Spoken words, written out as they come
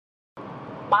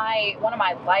one of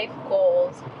my life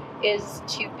goals is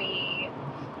to be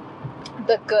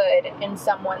the good in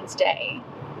someone's day.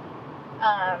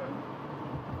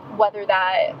 Whether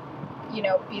that,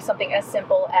 be something as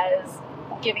simple as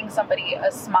giving somebody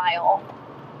a smile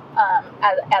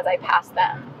as I pass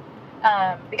them.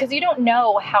 Because you don't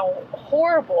know how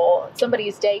horrible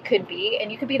somebody's day could be,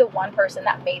 and you could be the one person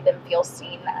that made them feel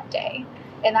seen that day.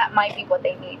 And that might be what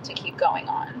they need to keep going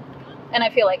on. And I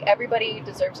feel like everybody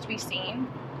deserves to be seen.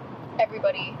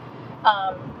 Everybody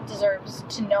deserves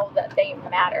to know that they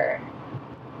matter.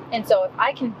 And so if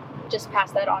I can just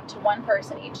pass that on to one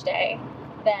person each day,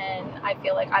 then I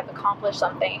feel like I've accomplished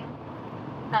something.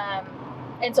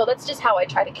 And so that's just how I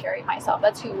try to carry myself.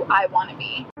 That's who I want to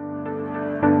be.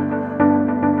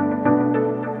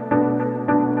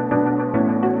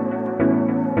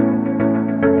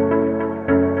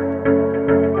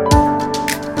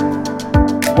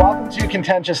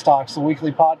 Contentious Talks, the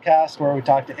weekly podcast where we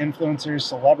talk to influencers,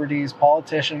 celebrities,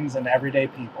 politicians, and everyday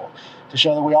people to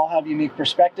show that we all have unique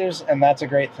perspectives, and that's a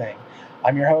great thing.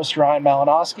 I'm your host, Ryan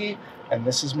Malinowski, and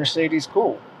this is Mercedes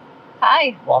Cool.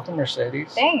 Hi. Welcome,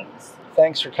 Mercedes. Thanks.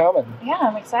 Thanks for coming. Yeah,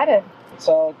 I'm excited.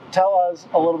 So tell us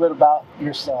a little bit about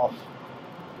yourself.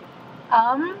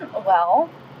 Well,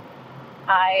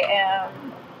 I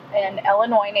am an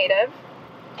Illinois native,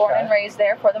 born and raised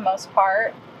there for the most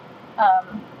part.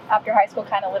 After high school,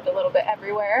 kind of lived a little bit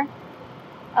everywhere.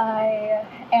 I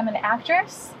am an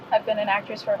actress. I've been an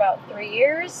actress for about 3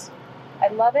 years. I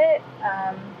love it.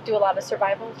 Do a lot of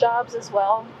survival jobs as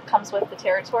well. Comes with the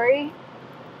territory.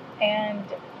 And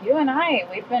you and I,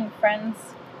 we've been friends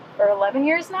for 11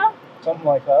 years now. Something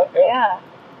like that, yeah.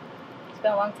 It's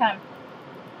been a long time.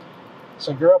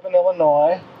 So grew up in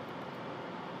Illinois.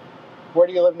 Where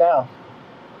do you live now?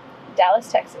 Dallas,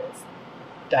 Texas.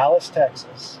 Dallas,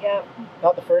 Texas. Yep.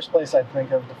 Not the first place I'd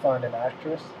think of to find an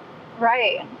actress.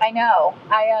 Right. I know.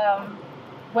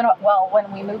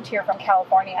 When we moved here from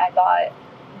California, I thought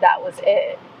that was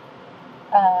it.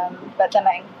 But then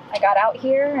I got out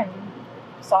here and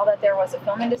saw that there was a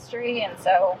film industry, and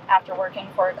so after working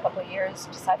for a couple of years,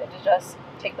 decided to just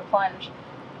take the plunge.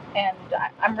 And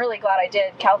I'm really glad I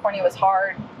did. California was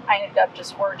hard. I ended up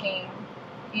just working,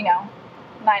 9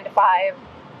 to 5,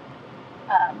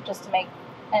 just to make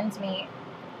ends meet.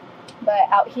 But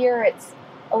out here it's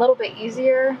a little bit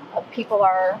easier. People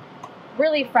are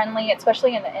really friendly,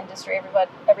 especially in the industry.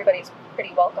 Everybody's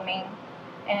pretty welcoming,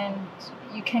 and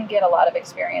you can get a lot of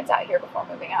experience out here before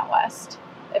moving out west,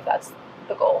 if that's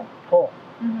the goal. Cool.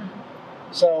 Mm-hmm.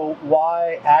 So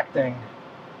why acting?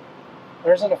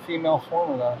 There isn't a female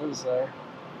form of that, is there?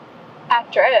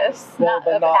 Actress, well,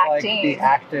 but not acting. Like the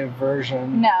active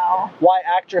version. No. Why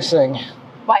actressing?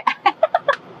 Why?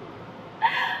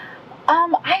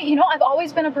 I've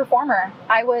always been a performer.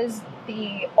 I was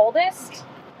the oldest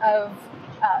of,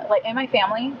 in my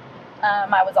family.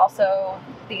 I was also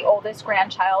the oldest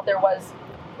grandchild. There was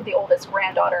the oldest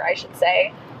granddaughter, I should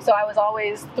say. So I was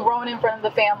always thrown in front of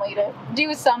the family to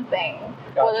do something,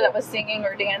 Gotcha. Whether that was singing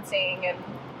or dancing, and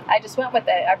I just went with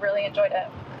it. I really enjoyed it.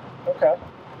 Okay.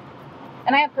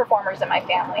 And I have performers in my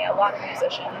family, a lot of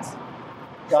musicians.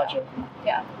 Gotcha. So,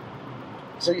 yeah.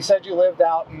 So you said you lived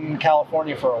out in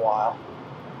California for a while.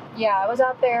 Yeah, I was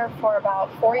out there for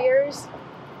about 4 years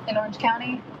in Orange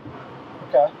County.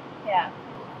 Okay. Yeah.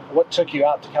 What took you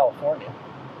out to California?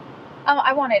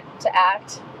 I wanted to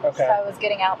act. Okay. So I was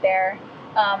getting out there.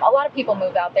 A lot of people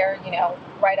move out there,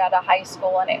 right out of high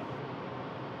school, and it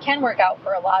can work out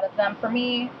for a lot of them. For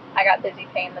me, I got busy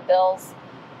paying the bills.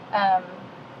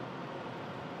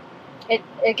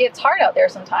 It gets hard out there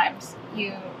sometimes.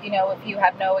 If you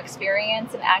have no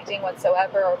experience in acting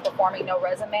whatsoever or performing, no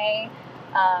resume,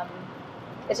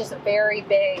 it's just a very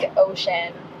big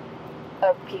ocean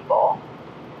of people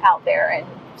out there. And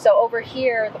so over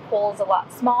here, the pool is a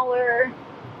lot smaller,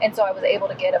 and so I was able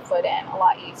to get a foot in a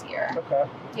lot easier. Okay.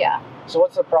 Yeah. So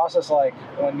what's the process like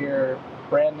when you're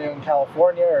brand new in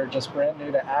California or just brand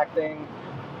new to acting?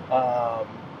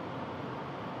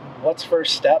 What's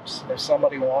first steps if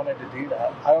somebody wanted to do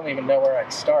that? I don't even know where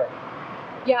I'd start.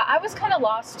 Yeah, I was kind of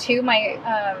lost too. My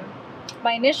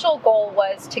initial goal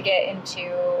was to get into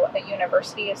a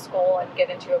university, a school, and get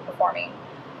into a performing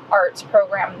arts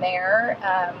program there,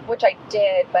 which I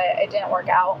did, but it didn't work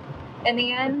out in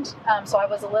the end. So I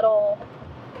was a little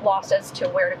lost as to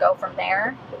where to go from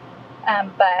there.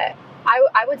 But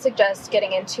I would suggest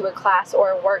getting into a class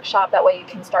or a workshop. That way you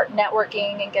can start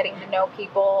networking and getting to know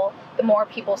people. The more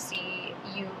people see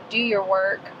you do your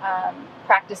work,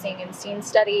 practicing in scene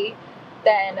study,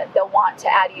 then they'll want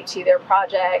to add you to their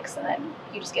projects, and then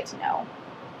you just get to know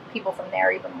people from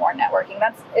there, even more networking.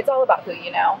 It's all about who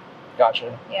you know.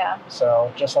 Gotcha. Yeah.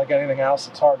 So just like anything else,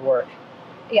 it's hard work.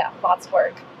 Yeah, lots of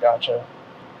work. Gotcha.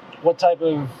 What type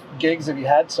of gigs have you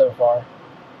had so far?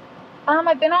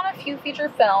 I've been on a few feature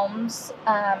films,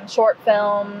 short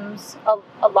films,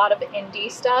 a lot of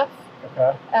indie stuff.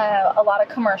 Okay. A lot of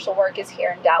commercial work is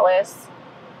here in Dallas.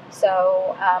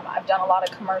 So I've done a lot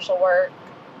of commercial work.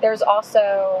 There's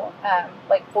also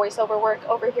like voiceover work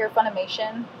over here.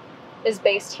 Funimation is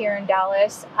based here in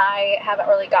Dallas. I haven't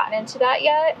really gotten into that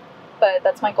yet, but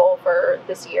that's my goal for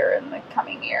this year and the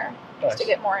coming year. Nice. To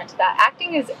get more into that.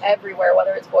 Acting is everywhere,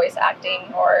 whether it's voice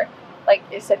acting or, like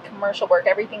you said, commercial work.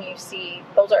 Everything you see,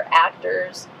 those are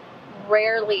actors.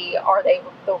 Rarely are they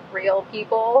the real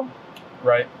people.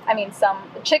 Right. I mean,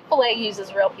 Chick-fil-A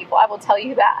uses real people. I will tell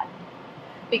you that,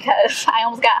 because I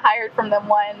almost got hired from them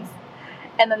once,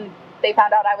 and then they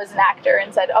found out I was an actor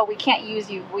and said, "Oh, we can't use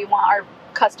you. We want our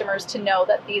customers to know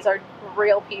that these are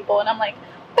real people." And I'm like,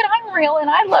 "But I'm real and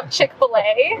I love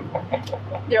Chick-fil-A."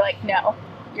 They're like, "No,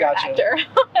 you're Gotcha. an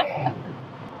actor."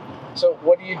 So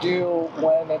what do you do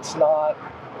when it's not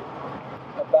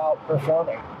about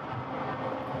performing?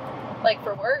 Like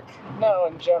for work? No,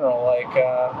 in general. Like,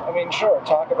 I mean, sure,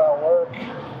 talk about work.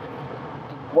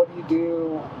 What do you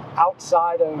do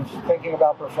outside of thinking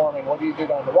about performing? What do you do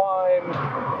to unwind?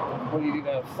 What do you do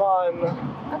to have fun?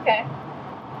 Okay.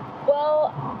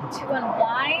 Well, to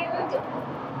unwind,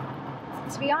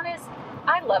 to be honest,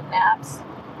 I love naps.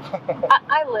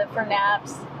 I live for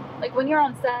naps. Like when you're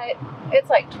on set, it's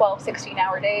like 12,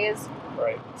 16-hour days.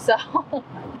 Right. So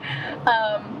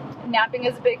napping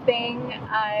is a big thing.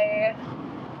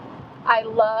 I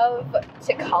love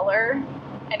to color.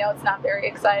 I know it's not very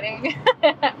exciting,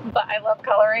 but I love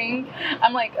coloring.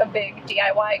 I'm like a big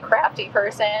DIY crafty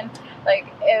person. Like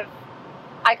if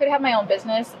I could have my own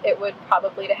business, it would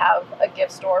probably to have a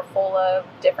gift store full of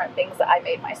different things that I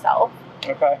made myself.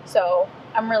 Okay. So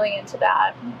I'm really into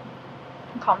that.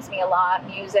 It calms me a lot.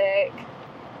 Music,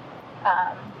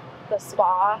 the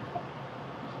spa.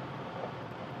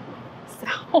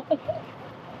 So,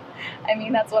 I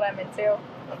mean, that's what I'm into.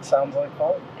 That sounds like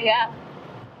fun. Yeah.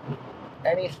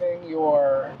 Anything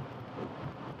you're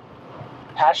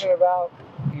passionate about,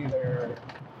 either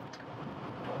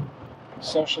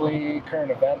socially, current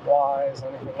event wise,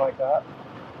 anything like that?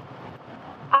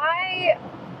 I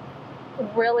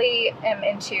really am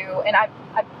into, and I've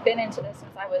been into this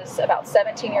since I was about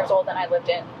 17 years old, and I lived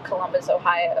in Columbus,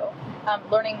 Ohio,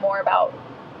 learning more about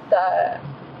the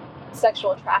sex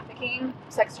trafficking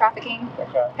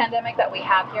Okay. pandemic that we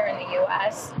have here in the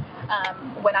U.S.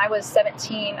 When I was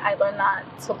 17, I learned that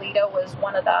Toledo was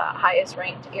one of the highest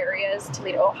ranked areas.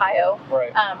 Toledo, Ohio,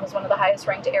 Right. was one of the highest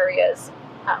ranked areas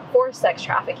for sex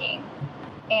trafficking.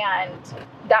 And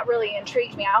that really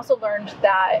intrigued me. I also learned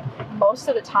that most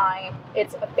of the time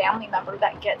it's a family member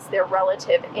that gets their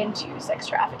relative into sex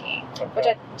trafficking, Okay. which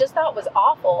I just thought was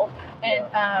awful. And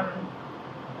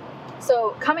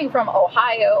so coming from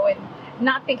Ohio and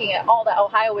not thinking at all that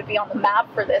Ohio would be on the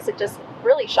map for this, it just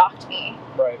really shocked me.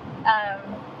 Right.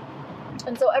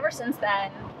 And so ever since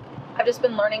then, I've just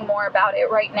been learning more about it.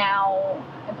 Right now,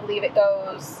 I believe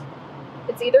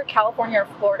it's either California or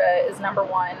Florida is number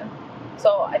one.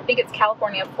 So I think it's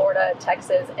California, Florida,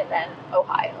 Texas, and then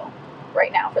Ohio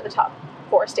right now for the top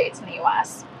 4 states in the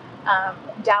U.S.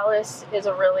 Dallas is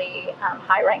a really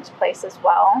high-ranked place as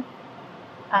well.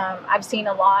 I've seen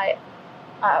a lot.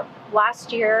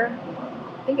 Last year,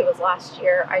 I think it was last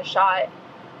year, I shot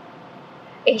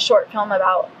a short film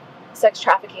about sex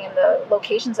trafficking, and the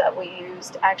locations that we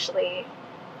used actually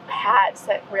had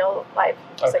real life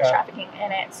sex Okay. trafficking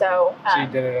in it. So So you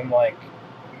did it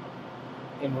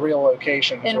in real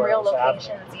locations. in where it real was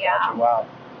happening. locations, yeah. Gotcha. Wow.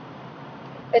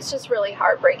 It's just really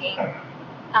heartbreaking.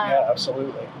 Yeah,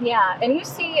 absolutely. Yeah, and you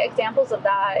see examples of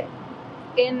that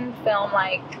in film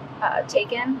like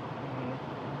Taken.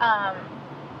 Mhm.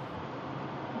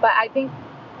 But I think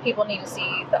people need to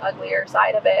see the uglier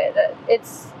side of it. That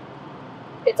it's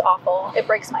awful. It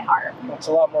breaks my heart. It's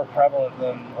a lot more prevalent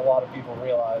than a lot of people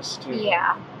realize, too.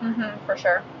 Yeah, for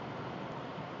sure.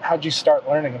 How'd you start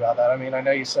learning about that? I mean, I know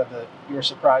you said that you were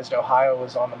surprised Ohio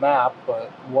was on the map,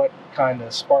 but what kind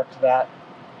of sparked that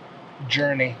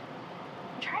journey?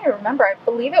 I'm trying to remember. I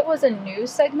believe it was a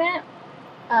news segment.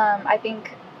 I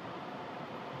think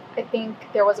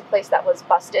there was a place that was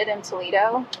busted in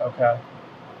Toledo. Okay.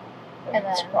 And it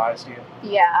then- surprised you.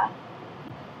 Yeah.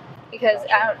 Because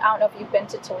Gotcha. I don't know if you've been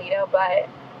to Toledo, but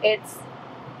it's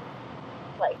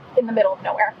like in the middle of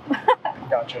nowhere.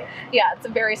 Gotcha. Yeah, it's a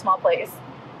very small place.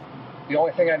 The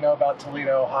only thing I know about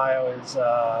Toledo, Ohio is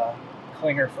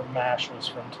Klinger from MASH was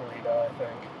from Toledo, I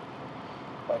think.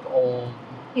 Like old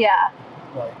Yeah.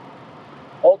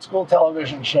 school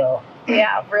television show.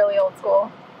 Yeah, really old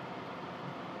school.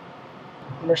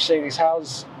 Mercedes,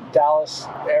 how's Dallas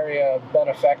area been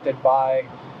affected by,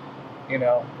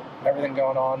 everything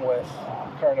going on with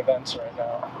current events right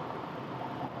now?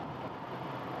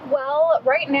 Well,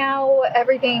 right now,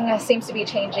 everything seems to be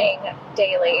changing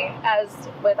daily, as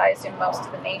with, I assume, most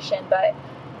of the nation. But,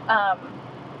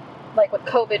 like with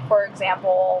COVID, for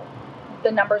example,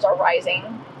 the numbers are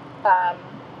rising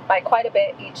by quite a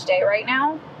bit each day right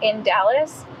now in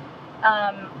Dallas,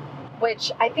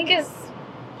 which I think is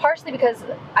partially because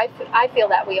I feel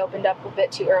that we opened up a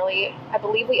bit too early. I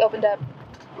believe we opened up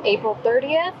April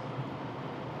 30th,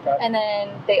 Okay. and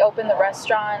then they opened the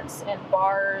restaurants and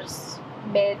bars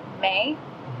mid-May.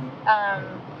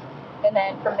 And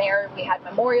then from there, we had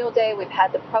Memorial Day, we've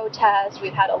had the protest,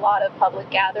 we've had a lot of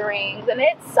public gatherings, and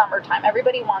it's summertime.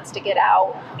 Everybody wants to get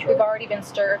out. Sure. We've already been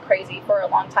stir crazy for a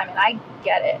long time, and I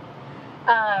get it.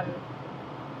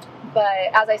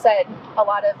 But as I said, a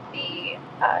lot of the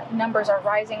numbers are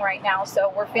rising right now,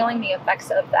 so we're feeling the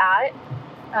effects of that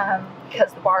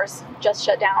because the bars just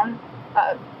shut down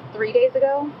 3 days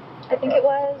ago, I think it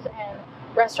was, and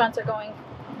restaurants are going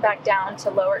back down to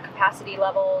lower capacity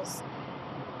levels.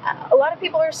 A lot of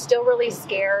people are still really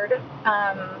scared,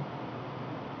 and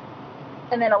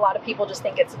then a lot of people just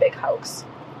think it's a big hoax.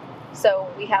 So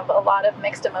we have a lot of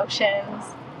mixed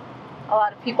emotions, a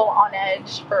lot of people on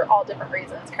edge for all different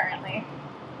reasons currently.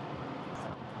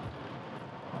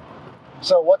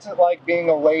 So what's it like being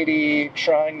a lady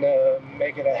trying to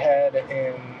make it ahead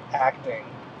in acting?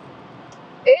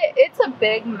 It's a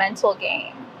big mental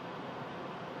game,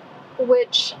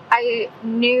 which I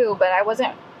knew, but I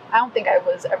don't think I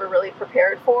was ever really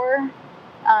prepared for.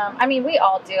 I mean, we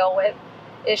all deal with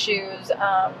issues,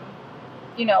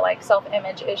 like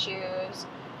self-image issues,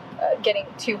 getting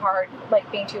too hard,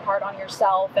 like being too hard on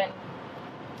yourself. And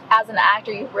as an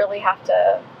actor, you really have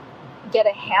to get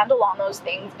a handle on those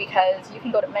things because you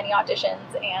can go to many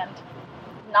auditions and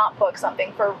not book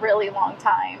something for a really long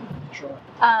time. Sure.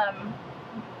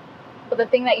 But the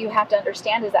thing that you have to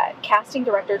understand is that casting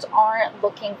directors aren't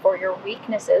looking for your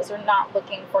weaknesses. They're not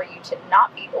looking for you to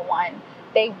not be the one.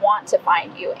 They want to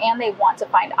find you, and they want to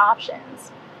find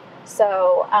options.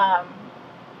 So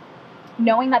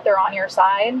knowing that they're on your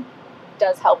side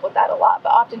does help with that a lot.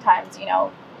 But oftentimes,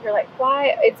 you're like,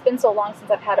 why? It's been so long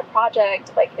since I've had a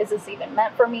project. Like, is this even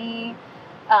meant for me?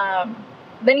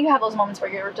 Then you have those moments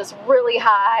where you're just really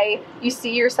high. You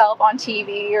see yourself on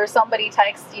TV or somebody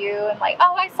texts you and like,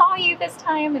 oh, I saw you this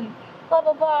time and blah,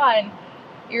 blah, blah. And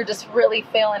you're just really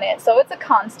feeling it. So it's a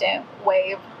constant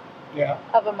wave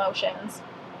of emotions.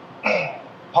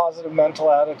 Positive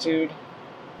mental attitude.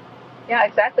 Yeah,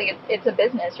 exactly. It's a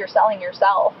business. You're selling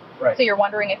yourself. Right. So you're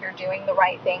wondering if you're doing the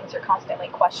right things. You're constantly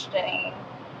questioning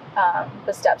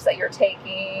the steps that you're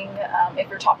taking, if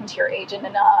you're talking to your agent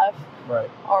enough.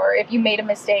 Right. Or if you made a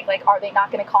mistake, like, are they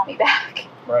not going to call me back?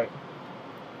 Right.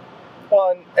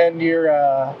 Well, and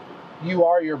you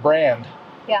are your brand.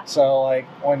 Yeah. So, like,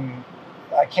 when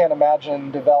I can't imagine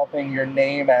developing your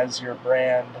name as your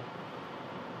brand,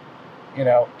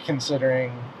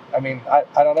 considering, I mean,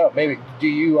 I don't know, maybe, do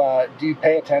you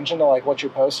pay attention to, like, what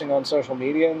you're posting on social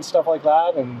media and stuff like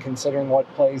that, and considering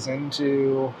what plays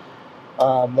into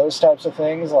those types of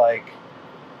things? Like,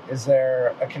 is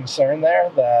there a concern there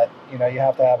that, you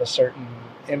have to have a certain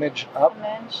image up?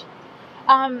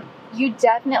 You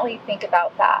definitely think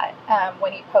about that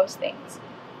when you post things.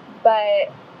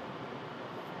 But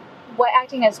what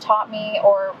acting has taught me,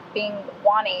 or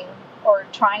wanting or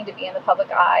trying to be in the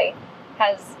public eye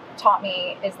has taught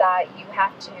me, is that you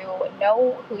have to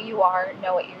know who you are,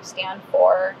 know what you stand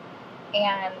for,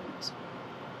 and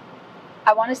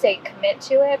I want to say commit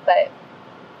to it, but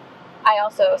I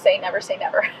also say never say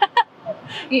never.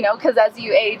 Because as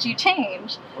you age, you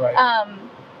change. Right.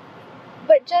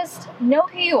 But just know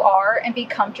who you are and be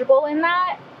comfortable in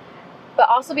that, but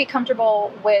also be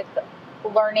comfortable with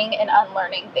learning and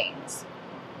unlearning things.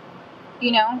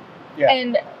 Yeah.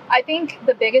 And I think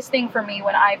the biggest thing for me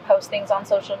when I post things on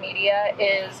social media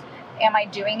is, am I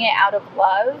doing it out of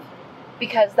love?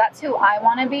 Because that's who I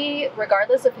want to be,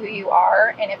 regardless of who you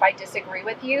are. And if I disagree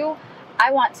with you,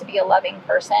 I want to be a loving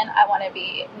person. I want to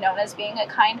be known as being a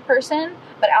kind person,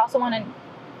 but I also want to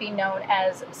be known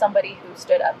as somebody who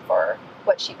stood up for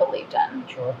what she believed in.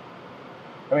 Sure.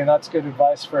 I mean, that's good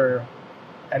advice for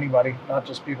anybody, not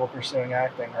just people pursuing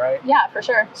acting, right? Yeah, for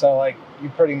sure. So, like, you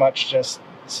pretty much just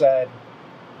said,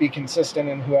 be consistent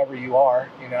in whoever you are,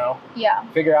 Yeah.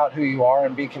 Figure out who you are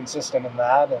and be consistent in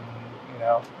that, and,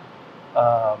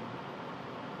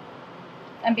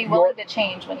 and be willing to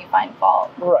change when you find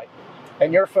fault. Right.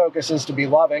 And your focus is to be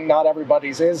loving. Not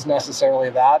everybody's is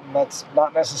necessarily that, and that's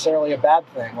not necessarily a bad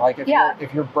thing. Like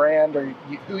if your brand or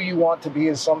who you want to be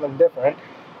is something different,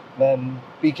 then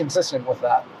be consistent with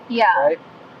that. Yeah. Right?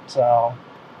 So,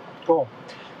 cool.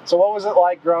 So what was it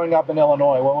like growing up in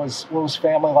Illinois? What was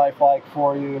family life like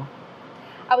for you?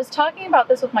 I was talking about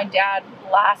this with my dad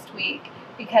last week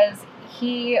because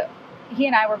he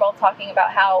and I were both talking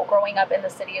about how growing up in the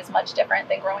city is much different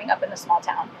than growing up in a small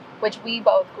town, which we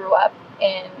both grew up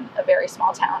in a very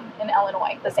small town in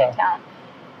Illinois, the same town.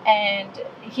 And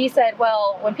he said,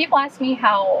 well, when people ask me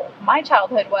how my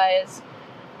childhood was,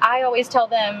 I always tell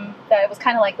them that it was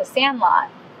kind of like the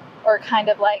Sandlot, or kind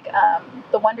of like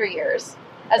the Wonder Years,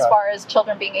 as far as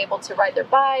children being able to ride their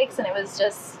bikes. And it was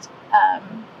just,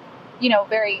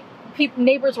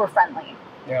 neighbors were friendly.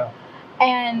 Yeah.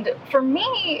 And for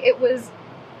me, it was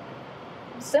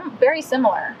very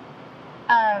similar.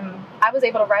 I was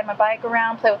able to ride my bike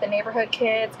around, play with the neighborhood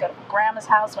kids, go to grandma's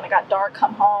house when it got dark,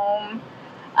 come home.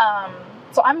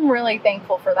 So I'm really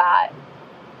thankful for that.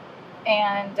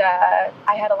 And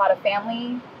I had a lot of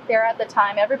family there at the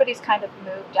time. Everybody's kind of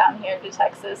moved down here to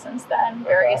Texas since then,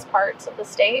 various parts of the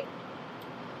state.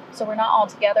 So we're not all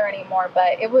together anymore,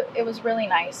 but it was really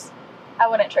nice. I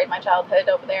wouldn't trade my childhood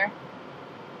over there.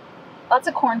 Lots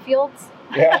of cornfields.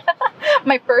 Yeah.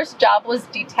 My first job was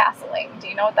detasseling. Do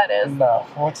you know what that is? No.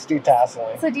 What's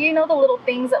detasseling? So do you know the little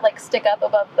things that like stick up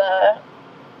above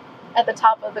at the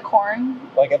top of the corn?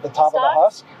 Like at the top of the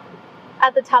husk?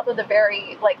 At the top of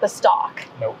the stalk.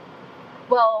 Nope.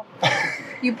 Well,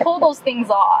 you pull those things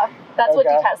off. That's what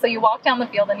so you walk down the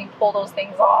field and you pull those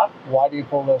things off. Why do you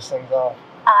pull those things off?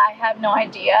 I have no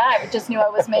idea. I just knew I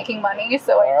was making money,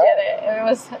 so I did it. And it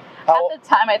was at the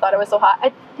time I thought it was so hot.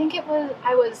 I think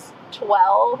I was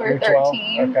 12 or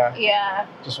 13. 12? Okay. Yeah.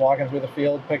 Just walking through the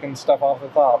field, picking stuff off the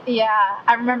top. Yeah.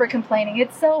 I remember complaining,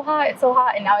 it's so hot,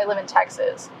 and now I live in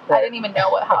Texas. Right. I didn't even know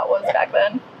what hot was back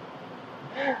then.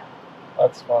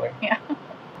 That's funny. Yeah.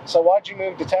 So why'd you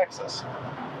move to Texas?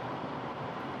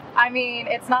 I mean,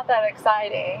 it's not that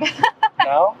exciting.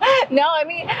 No? No, I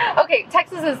mean, okay,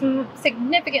 Texas is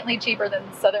significantly cheaper than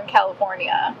Southern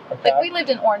California. Okay. Like, we lived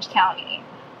in Orange County,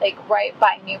 like, right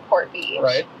by Newport Beach.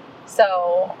 Right.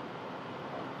 So,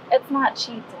 it's not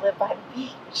cheap to live by the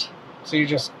beach. So you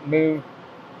just moved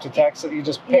to Texas? You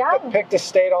just picked a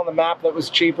state on the map that was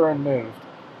cheaper and moved?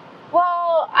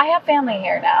 Well, I have family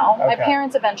here now. Okay. My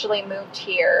parents eventually moved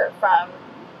here from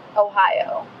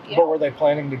Ohio. But were they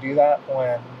planning to do that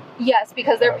when... Yes,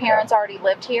 because their parents already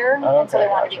lived here, and so they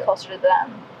wanted to be closer to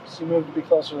them. So you moved to be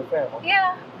closer to family?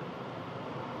 Yeah.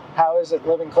 How is it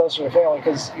living closer to family?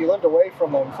 Because you lived away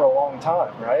from them for a long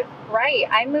time, right? Right.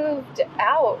 I moved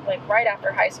out, like, right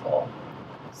after high school.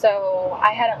 So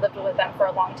I hadn't lived with them for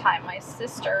a long time. My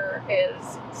sister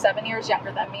is 7 years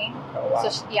younger than me. Oh, wow.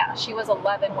 So, she was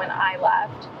 11 when I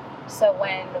left. So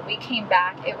when we came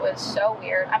back, it was so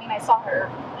weird. I mean, I saw her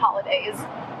holidays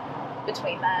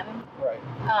between them. Right.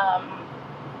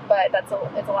 But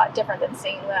it's a lot different than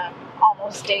seeing them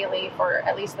almost daily for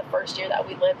at least the first year that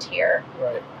we lived here.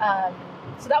 Right.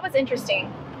 So that was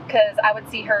interesting because I would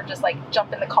see her just like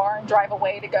jump in the car and drive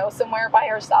away to go somewhere by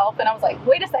herself. And I was like,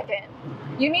 wait a second,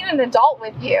 you need an adult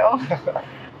with you.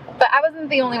 But I wasn't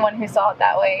the only one who saw it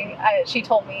that way. She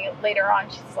told me later on,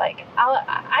 she's like,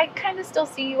 I kind of still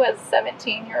see you as a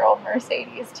 17-year-old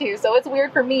Mercedes too. So it's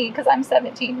weird for me because I'm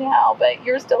 17 now, but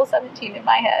you're still 17 in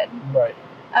my head. Right.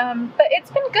 But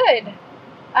it's been good.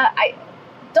 I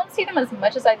don't see them as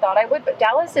much as I thought I would, but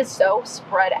Dallas is so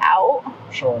spread out.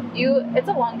 Sure. It's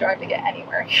a long drive to get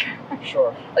anywhere here.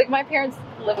 Sure. Like, my parents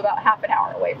live about half an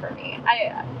hour away from me.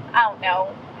 I don't know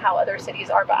how other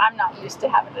cities are, but I'm not used to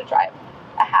having to drive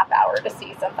a half hour to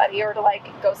see somebody or to like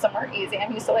go somewhere easy.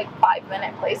 I'm used to like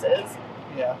 5-minute places.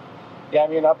 Yeah. I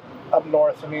mean, up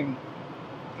north, I mean,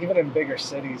 even in bigger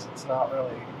cities, it's not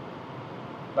really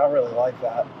like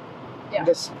that. Yeah.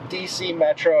 This DC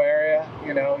metro area,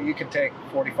 you could take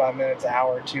 45 minutes, an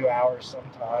hour, 2 hours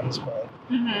sometimes, but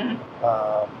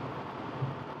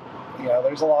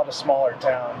there's a lot of smaller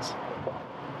towns.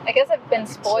 I guess I've been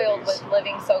spoiled with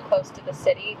living so close to the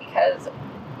city because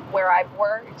where I've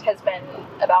worked has been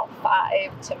about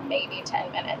 5 to maybe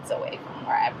 10 minutes away from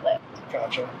where I've lived.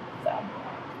 Gotcha. So.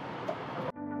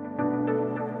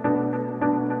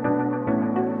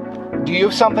 Do you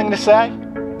have something to say?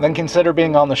 Then consider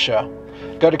being on the show.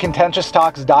 Go to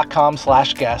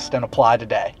contentioustalks.com/guest and apply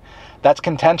today. That's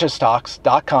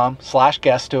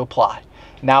contentioustalks.com/guest to apply.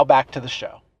 Now back to the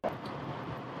show.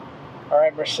 All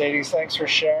right, Mercedes, thanks for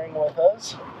sharing with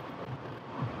us.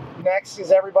 Next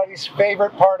is everybody's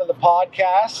favorite part of the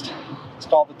podcast. It's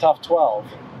called the Tough 12.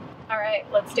 All right,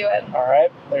 let's do it. All right.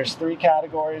 There's 3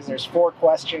 categories. There's 4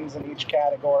 questions in each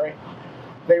category.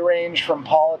 They range from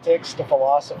politics to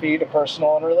philosophy to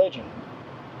personal and religion.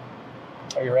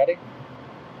 Are you ready?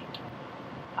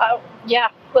 Oh, yeah,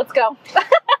 let's go.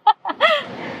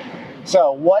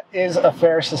 So, what is a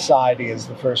fair society is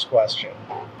the first question.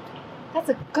 That's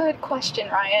a good question,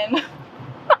 Ryan.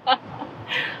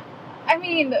 I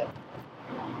mean,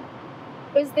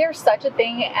 is there such a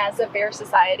thing as a fair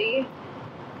society?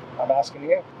 I'm asking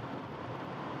you.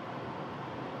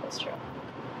 That's true.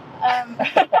 I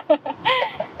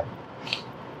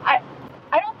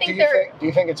don't think do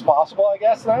you think it's possible, I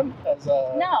guess, then?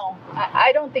 No,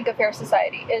 I don't think a fair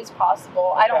society is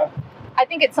possible. I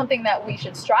think it's something that we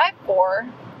should strive for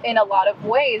in a lot of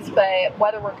ways, but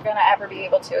whether we're going to ever be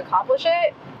able to accomplish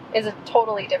it is a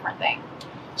totally different thing.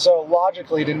 So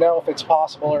logically, to know if it's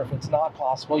possible or if it's not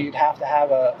possible, you'd have to have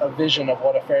a vision of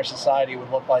what a fair society would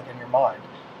look like in your mind.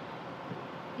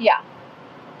 Yeah.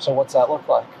 So what's that look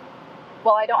like?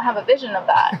 Well, I don't have a vision of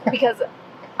that because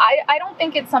I don't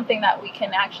think it's something that we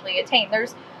can actually attain.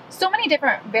 There's so many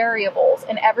different variables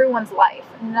in everyone's life.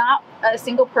 Not a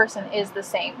single person is the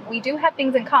same. We do have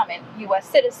things in common. U.S.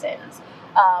 citizens,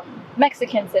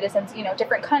 Mexican citizens,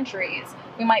 different countries.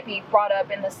 We might be brought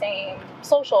up in the same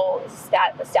social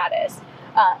status,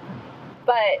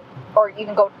 or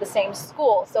even go to the same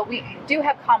school. So we do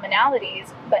have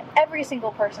commonalities, but every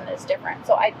single person is different.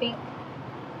 So I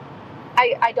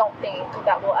don't think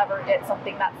that we'll ever get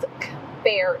something that's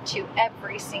fair to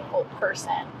every single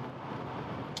person,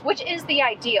 which is the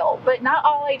ideal, but not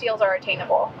all ideals are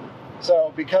attainable.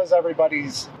 So because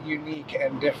everybody's unique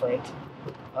and different,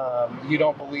 you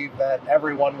don't believe that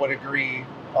everyone would agree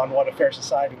on what a fair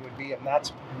society would be, and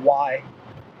that's why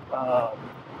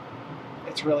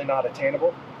it's really not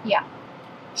attainable? Yeah.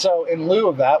 So in lieu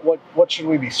of that, what should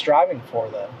we be striving for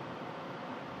then?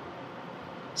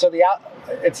 So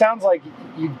it sounds like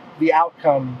the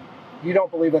outcome, you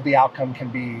don't believe that the outcome can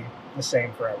be the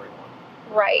same for everyone.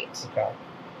 Right. Okay.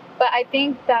 But I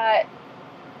think that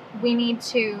we need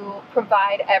to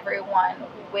provide everyone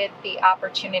with the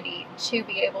opportunity to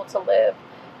be able to live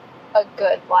a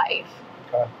good life.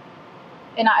 Okay.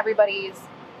 And not everybody's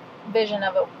vision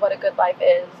of what a good life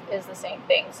is the same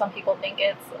thing. Some people think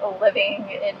it's living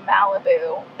in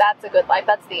Malibu. That's a good life.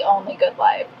 That's the only good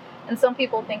life. And some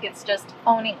people think it's just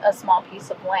owning a small piece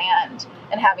of land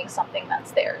and having something that's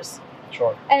theirs.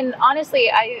 Sure. And honestly,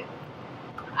 I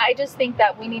just think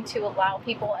that we need to allow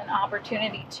people an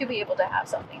opportunity to be able to have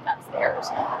something that's theirs.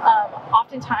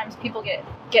 Oftentimes people get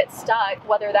stuck,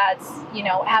 whether that's,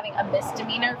 having a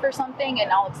misdemeanor for something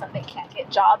and all of a sudden they can't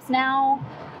get jobs now.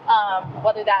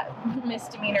 Whether that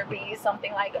misdemeanor be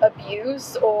something like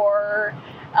abuse or,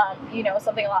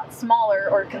 something a lot smaller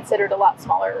or considered a lot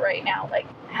smaller right now, like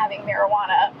having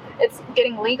marijuana. It's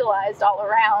getting legalized all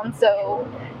around. So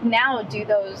now do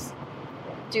those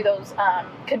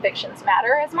convictions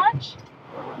matter as much?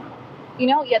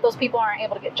 Yet those people aren't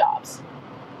able to get jobs.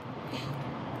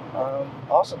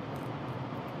 Awesome.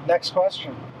 Next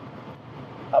question.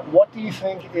 What do you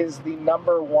think is the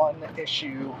number one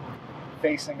issue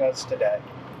facing us today?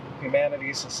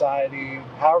 Humanity, society,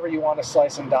 however you want to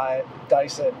slice and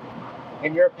dice it.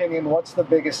 In your opinion, what's the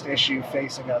biggest issue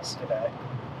facing us today?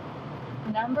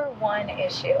 Number one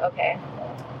issue. Okay.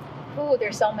 Ooh,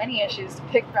 there's so many issues to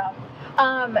pick from.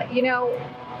 I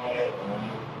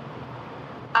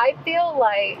feel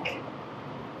like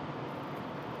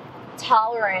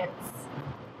tolerance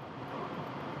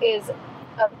is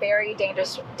a very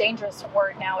dangerous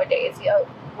word nowadays.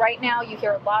 Right now you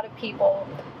hear a lot of people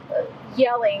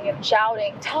yelling and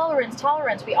shouting,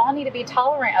 tolerance. We all need to be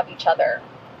tolerant of each other.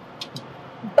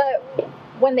 But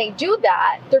when they do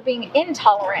that, they're being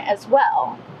intolerant as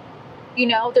well.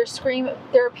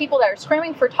 There are people that are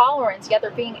screaming for tolerance, yet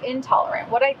they're being intolerant.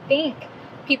 What I think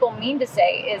people mean to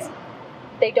say is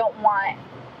they don't want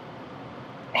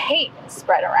hate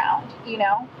spread around,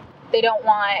 They don't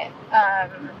want,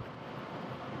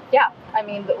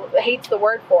 hate's the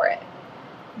word for it.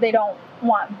 They don't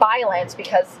want violence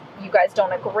because you guys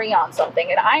don't agree on something.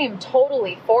 And I am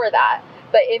totally for that.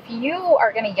 But if you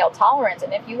are going to yell tolerance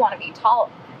and if you want to be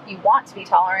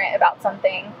tolerant about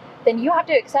something, then you have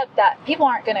to accept that people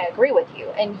aren't going to agree with you.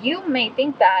 And you may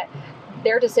think that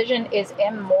their decision is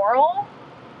immoral,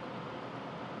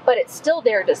 but it's still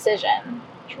their decision.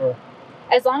 Sure.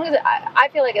 As long as, I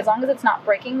feel like as long as it's not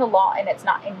breaking the law and it's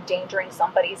not endangering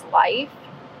somebody's life,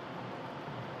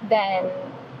 then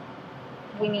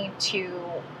we need to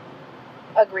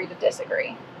agree to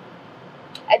disagree.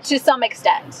 To some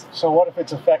extent. So what if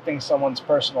it's affecting someone's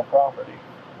personal property?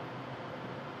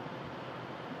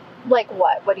 Like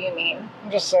what? What do you mean?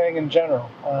 I'm just saying in general.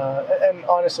 And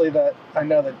honestly, that I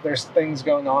know that there's things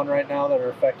going on right now that are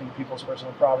affecting people's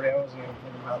personal property. I wasn't even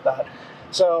thinking about that.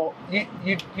 So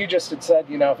you just had said,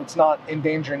 if it's not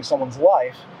endangering someone's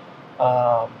life,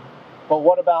 but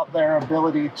what about their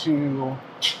ability to,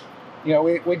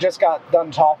 we just got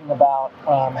done talking about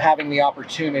having the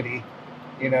opportunity,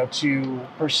 to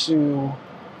pursue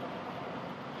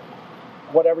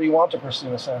whatever you want to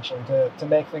pursue, essentially, to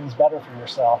make things better for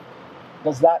yourself.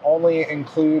 Does that only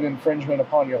include infringement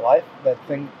upon your life, that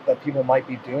thing that people might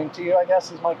be doing to you, I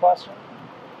guess, is my question?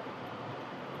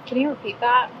 Can you repeat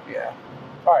that? Yeah.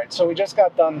 All right, so we just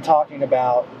got done talking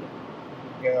about,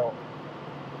 the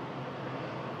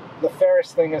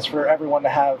fairest thing is for everyone to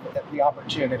have the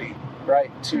opportunity,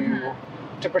 right, to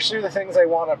pursue the things they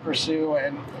want to pursue,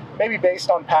 and maybe based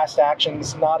on past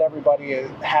actions, not everybody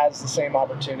has the same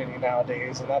opportunity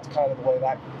nowadays, and that's kind of the way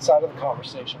that side of the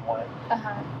conversation went.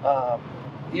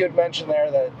 You had mentioned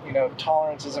there that,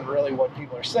 tolerance isn't really what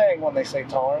people are saying when they say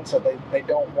tolerance, that they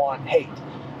don't want hate,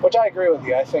 which I agree with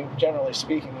you. I think, generally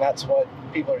speaking, that's what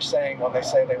people are saying when they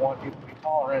say they want people to be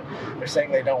tolerant. They're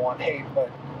saying they don't want hate,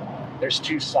 but there's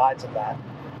two sides of that.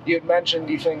 You had mentioned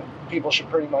you think people should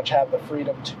pretty much have the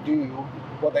freedom to do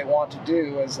what they want to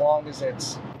do as long as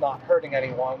it's not hurting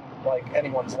anyone, like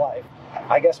anyone's life.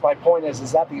 I guess my point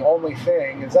is that the only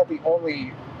thing, is that the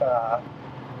only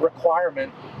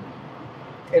requirement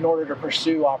in order to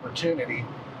pursue opportunity,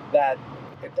 that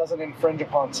it doesn't infringe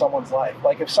upon someone's life?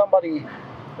 Like if somebody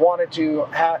wanted to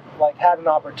had an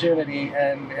opportunity,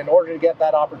 and in order to get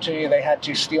that opportunity they had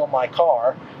to steal my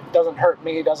car, doesn't hurt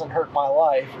me, doesn't hurt my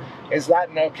life, is that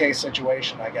an okay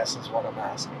situation, I guess is what I'm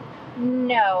asking.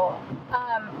 No,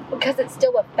 because it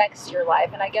still affects your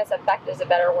life, and I guess affect is a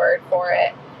better word for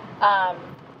it.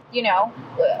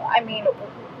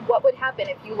 What would happen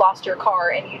if you lost your car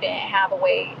and you didn't have a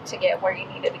way to get where you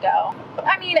needed to go?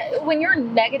 I mean, when you're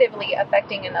negatively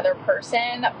affecting another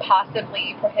person,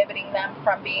 possibly prohibiting them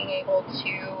from being able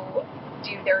to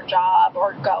do their job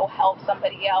or go help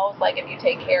somebody else, like if you're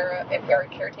a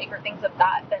caretaker, things of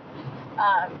that, then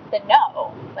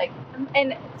no.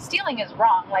 And stealing is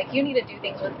wrong. Like, you need to do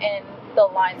things within the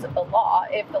lines of the law.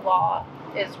 If the law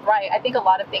is right, I think a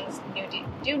lot of things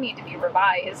do need to be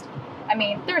revised. I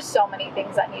mean, there's so many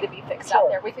things that need to be fixed out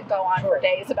there. We could go on for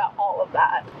days about all of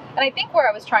that. And I think where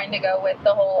I was trying to go with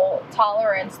the whole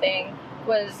tolerance thing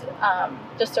was,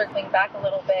 just circling back a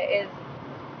little bit, is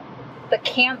the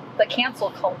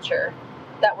cancel culture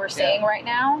that we're seeing right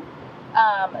now.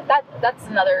 That's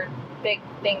another big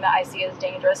thing that I see as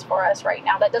dangerous for us right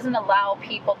now. That doesn't allow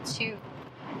people to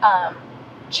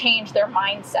change their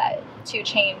mindset, to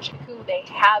change who they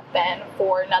have been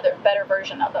for another better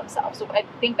version of themselves. So I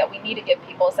think that we need to give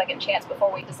people a second chance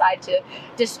before we decide to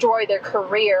destroy their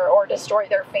career or destroy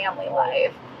their family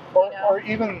life. Or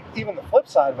even the flip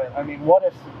side of it. I mean, what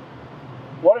if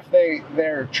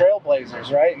they're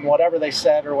trailblazers, right? And whatever they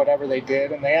said or whatever they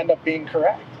did, and they end up being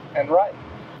correct and right.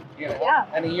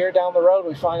 And a year down the road,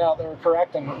 we find out they were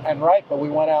correct and right, but we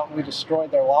went out and we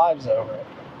destroyed their lives over it.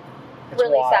 It's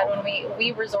really wild. Sad when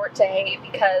we resort to hate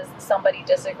because somebody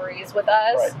disagrees with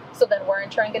us. Right. So then we're in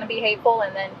turn going to be hateful.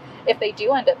 And then if they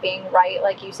do end up being right,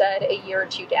 like you said, a year or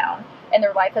two down, and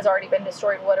their life has already been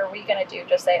destroyed, what are we going to do?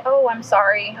 Just say, "Oh, I'm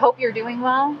sorry. Hope you're doing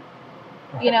well."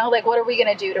 Right. What are we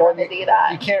going to do to remedy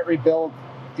that? You can't rebuild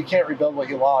what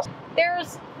you lost.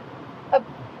 There's a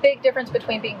big difference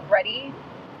between being ready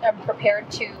and prepared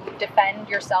to defend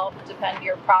yourself, defend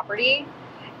your property,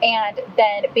 and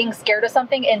then being scared of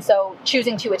something and so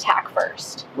choosing to attack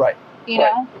first. Right.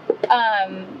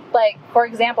 For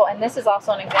example, and this is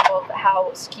also an example of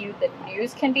how skewed the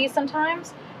news can be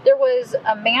sometimes. There was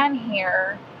a man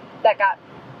here that got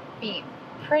beat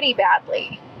pretty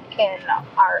badly in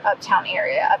our uptown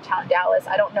area, uptown Dallas.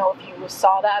 I don't know if you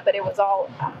saw that, but it was all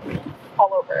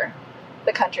over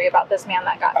the country about this man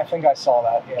that got I think I saw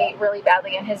that, beat really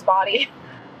badly, and his body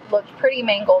looked pretty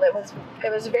mangled. It was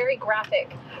very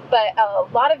graphic, but a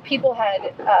lot of people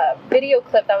had a video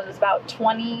clip that was about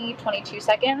 22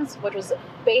 seconds, which was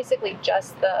basically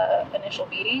just the initial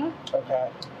beating. Okay.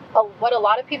 What a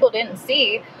lot of people didn't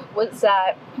see was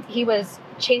that he was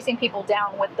chasing people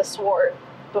down with the sword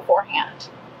beforehand.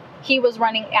 He was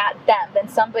running at them, then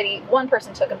one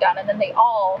person took him down, and then they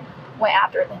all went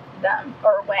after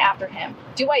him.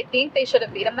 Do I think they should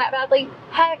have beat him that badly?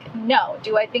 Heck no.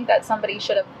 Do I think that somebody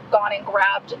should have gone and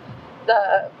grabbed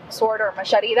the sword or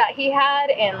machete that he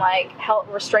had and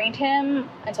restrained him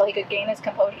until he could gain his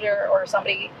composure or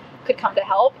somebody could come to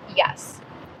help? Yes.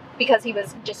 because he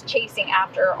was just chasing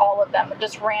after all of them,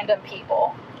 just random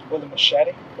people. With a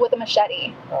machete? With a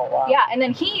machete. Oh, wow. Yeah, and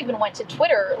then he even went to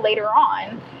Twitter later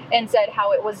on and said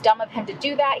how it was dumb of him to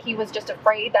do that. He was just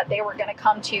afraid that they were going to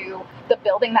come to the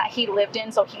building that he lived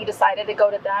in, so he decided to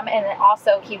go to them. And then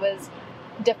also he was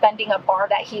defending a bar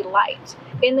that he liked.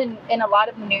 In a lot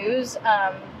of news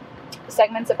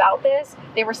segments about this,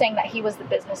 they were saying that he was the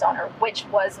business owner, which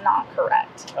was not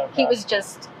correct. Okay. He was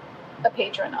just a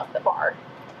patron of the bar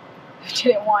who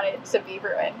didn't want it to be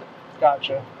ruined.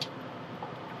 Gotcha.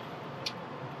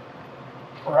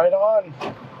 Right on.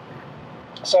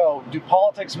 So, do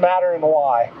politics matter and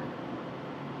why?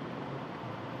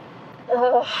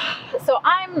 So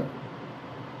I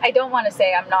don't want to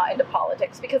say I'm not into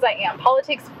politics, because I am.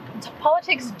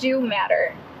 Politics do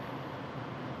matter.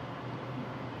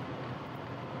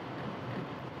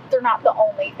 They're not the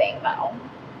only thing, though.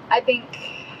 I think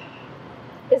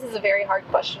this is a very hard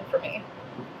question for me.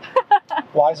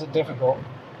 Why is it difficult?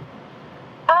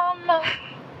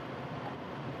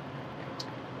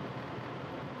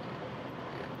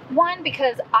 One,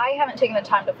 because I haven't taken the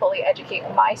time to fully educate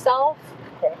myself.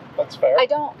 Okay, that's fair. I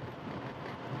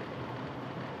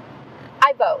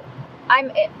vote.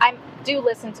 I do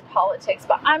listen to politics,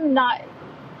 but I'm not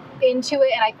into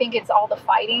it, and I think it's all the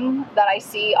fighting that I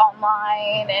see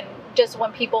online and just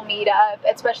when people meet up,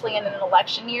 especially in an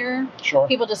election year. Sure.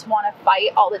 People just want to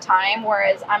fight all the time,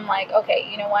 whereas I'm like, okay,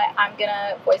 you know what? I'm going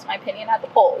to voice my opinion at the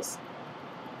polls,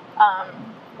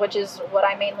 which is what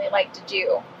I mainly like to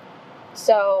do.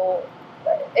 So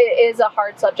it is a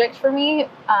hard subject for me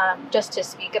just to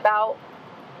speak about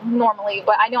normally,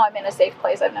 but I know I'm in a safe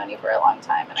place. I've known you for a long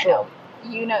time, and Sure.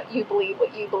 I know you believe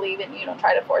what you believe, and you don't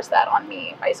try to force that on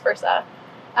me, vice versa.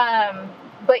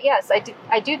 But yes,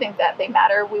 I do think that they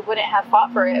matter. We wouldn't have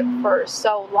fought for it for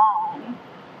so long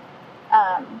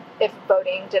if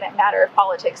voting didn't matter, if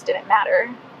politics didn't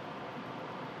matter.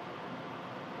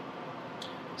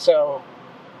 So,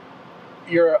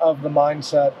 you're of the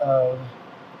mindset of,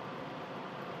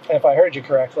 if I heard you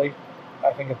correctly,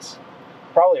 I think it's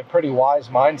probably a pretty wise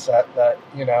mindset that,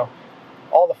 you know,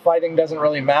 all the fighting doesn't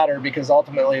really matter because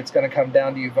ultimately it's going to come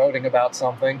down to you voting about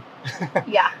something.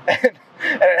 Yeah. and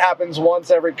it happens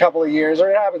once every couple of years,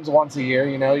 or it happens once a year,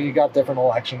 you know, you got different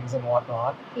elections and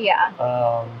whatnot.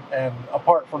 Yeah. And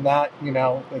apart from that, you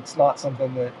know, it's not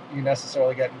something that you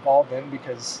necessarily get involved in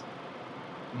because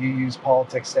you use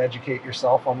politics to educate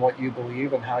yourself on what you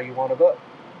believe and how you want to vote.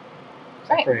 Is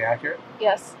that Right. pretty accurate?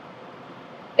 Yes.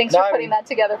 Thanks No, for putting that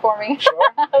together for me.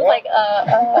 Sure. I was like,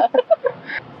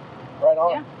 Right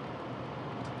on. Yeah.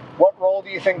 What role do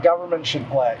you think government should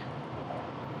play?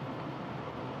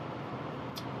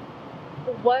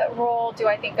 What role do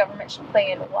I think government should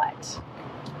play in what?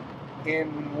 In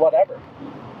whatever.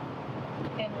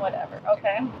 In whatever.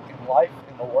 Okay. In life,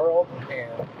 in the world, in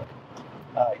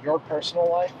your personal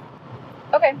life.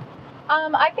 Okay.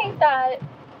 I think that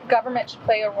government should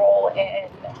play a role in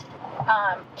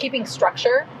keeping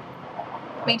structure,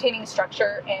 maintaining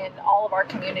structure in all of our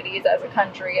communities as a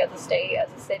country, as a state, as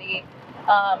a city,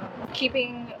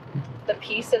 keeping the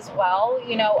peace as well.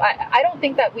 You know, I don't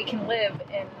think that we can live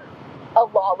in a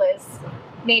lawless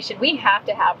nation. We have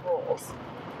to have rules.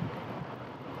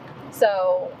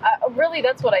 So really,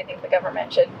 that's what I think the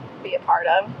government should be a part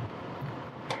of.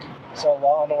 So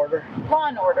law and order. Law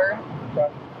and order.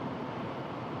 Okay.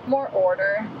 More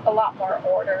order. A lot more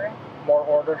order. More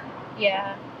order.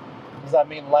 Yeah. Does that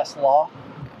mean less law?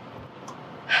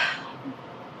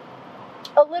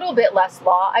 A little bit less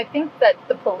law. I think that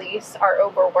the police are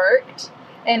overworked,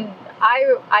 and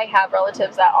I have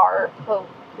relatives that are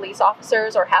police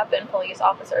officers or have been police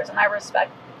officers, and I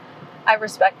respect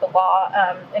the law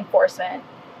enforcement.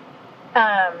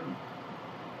 But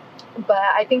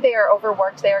I think they are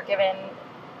overworked. They are given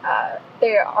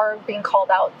they are being called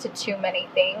out to too many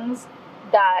things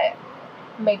that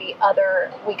maybe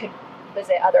we could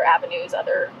visit other avenues,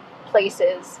 other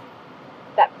places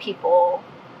that people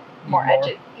more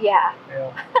yeah.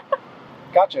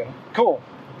 Gotcha. Cool.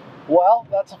 Well,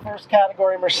 that's the first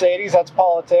category, Mercedes. That's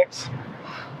politics.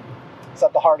 Is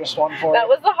that the hardest one for you? That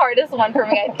was the hardest one for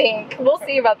me, I think. We'll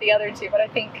see about the other two, but I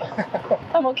think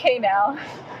I'm okay now.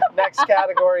 Next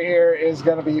category here is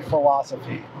going to be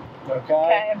philosophy.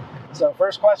 Okay? So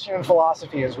first question in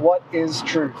philosophy is, what is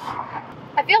truth?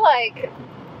 I feel like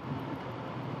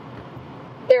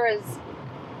there is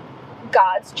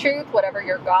God's truth, whatever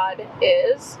your God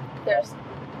is. There's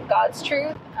God's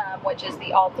truth, which is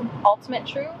the ultimate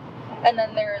truth. And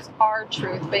then there's our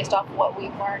truth based off what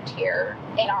we've learned here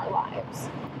in our lives.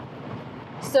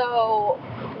 So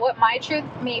what my truth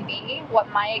may be, what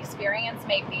my experience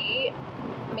may be,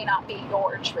 may not be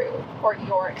your truth or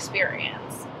your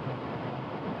experience.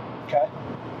 Okay.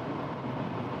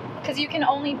 Because you can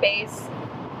only base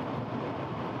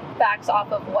facts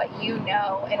off of what you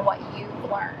know and what you've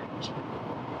learned.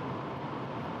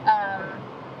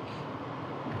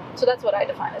 So that's what I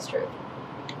define as truth.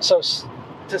 So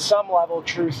to some level,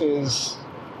 truth is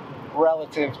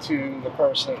relative to the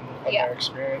person and Yeah. their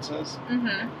experiences.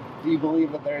 Mm-hmm. Do you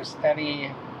believe that there's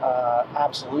any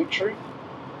absolute truth?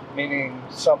 Meaning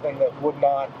something that would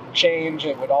not change,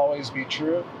 it would always be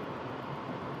true?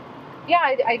 Yeah,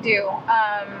 I do.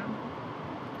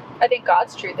 I think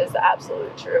God's truth is the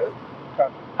absolute truth.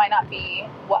 Okay. Might not be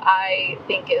what I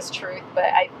think is truth, but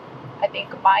I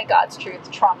think my God's truth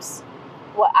trumps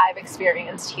what I've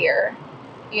experienced here,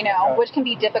 you know, Okay. which can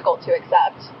be difficult to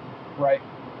accept, Right.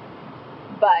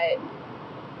 but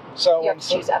So you have to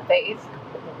choose that faith.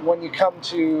 when you come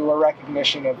to a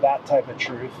recognition of that type of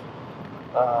truth,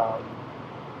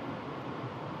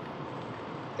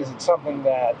 is it something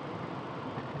that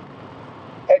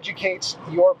educates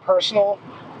your personal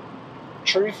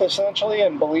truth, essentially,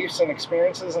 and beliefs and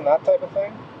experiences and that type of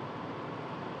thing?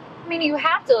 I mean, you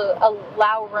have to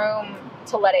allow room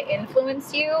to let it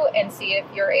influence you and see if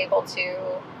you're able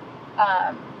to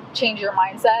change your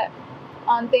mindset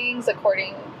on things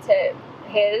according to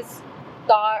his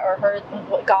thought or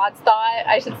God's thought,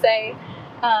 I should say.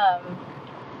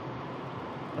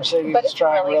 Mercedes But is it's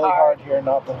trying really really hard. hard here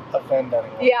not to offend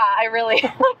anyone. Yeah, I really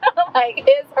like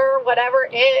his, her, whatever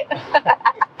it.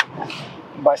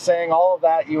 By saying all of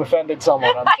that, you offended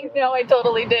someone. I'm I sure. know, I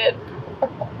totally did.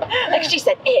 Like she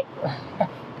said, it.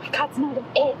 God's not an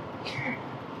it.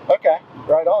 Okay,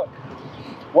 right on.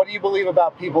 What do you believe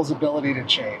about people's ability to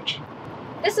change?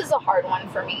 This is a hard one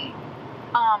for me.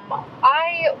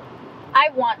 I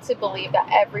want to believe that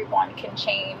everyone can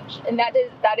change, and that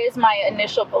is my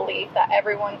initial belief, that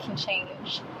everyone can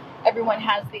change. Everyone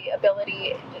has the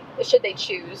ability, should they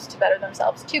choose, to better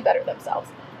themselves.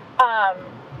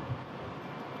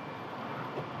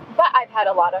 But I've had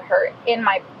a lot of hurt in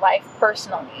my life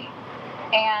personally,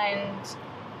 and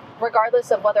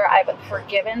regardless of whether I've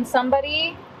forgiven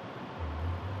somebody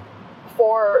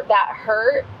for that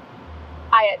hurt,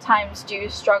 I at times do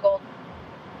struggle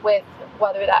with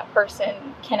whether that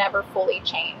person can ever fully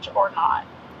change or not.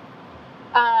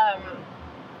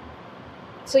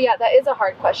 So yeah, that is a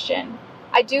hard question.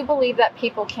 I do believe that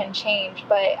people can change,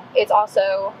 but it's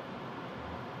also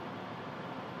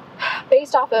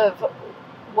based off of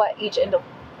what each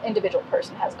individual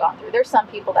person has gone through. There's some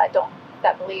people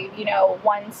that believe, you know,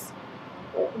 once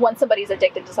somebody's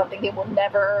addicted to something, they will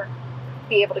never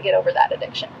be able to get over that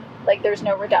addiction. Like there's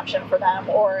no redemption for them.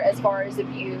 Or as far as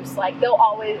abuse, like they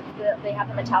have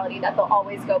the mentality that they'll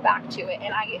always go back to it.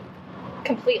 And I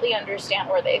completely understand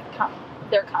where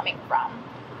they're coming from.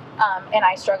 And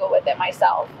I struggle with it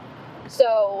myself.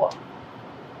 So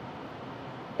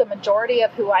the majority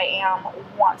of who I am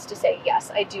wants to say, yes,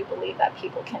 I do believe that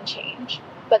people can change.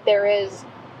 But there is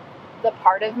the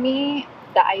part of me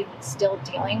that I'm still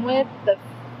dealing with, the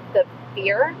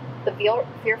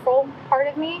fearful part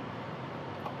of me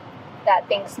that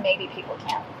thinks maybe people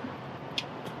can't.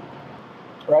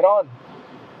 Right on.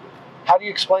 How do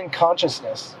you explain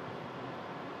consciousness?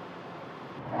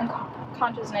 And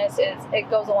consciousness it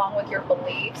goes along with your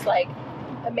beliefs, like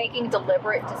making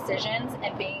deliberate decisions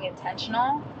and being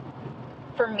intentional.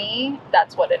 For me,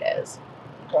 that's what it is.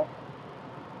 Okay.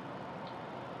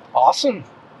 Awesome.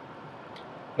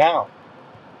 Now,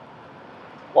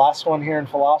 last one here in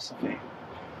philosophy.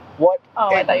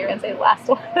 I thought you were going to say the last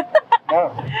one. No,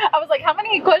 I was like, how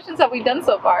many questions have we done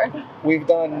so far? we've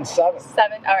done 7.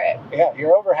 7? All right. Yeah,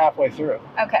 you're over halfway through.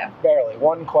 Okay. Barely.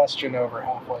 One question over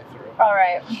halfway through. All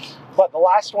right. But the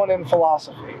last one in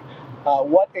philosophy.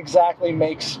 What exactly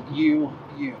makes you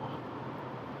you?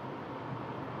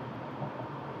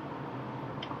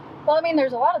 Well, I mean,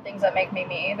 there's a lot of things that make me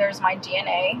me. There's my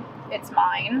DNA. It's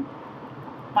mine.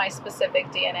 My specific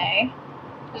DNA.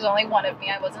 There's only one of me.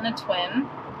 I wasn't a twin.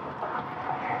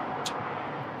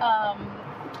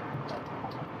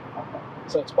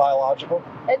 So it's biological?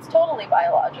 It's totally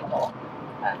biological.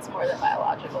 That's more than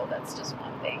biological. That's just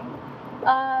one thing.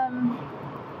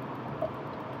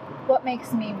 What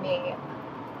makes me me?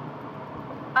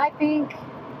 I think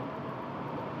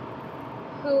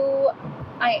who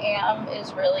I am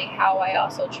is really how I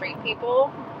also treat people,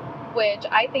 which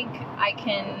I think I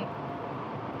can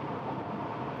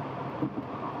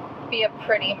be a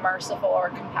pretty merciful or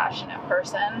compassionate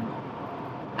person.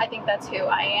 I think that's who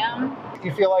I am.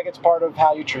 You feel like it's part of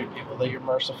how you treat people, that you're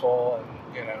merciful and,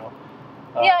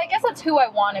 Yeah, I guess that's who I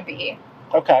want to be.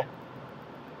 Okay.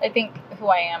 I think who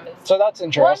I am is. So that's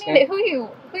interesting. Well, I mean,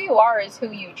 who you are is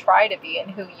who you try to be,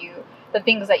 and the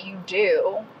things that you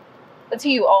do. That's who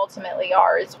you ultimately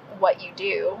are. Is what you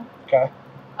do. Okay.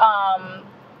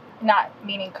 Not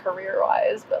meaning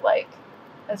career-wise, but like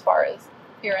as far as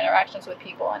your interactions with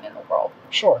people and in the world.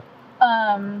 Sure.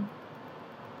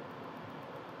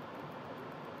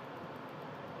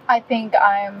 I think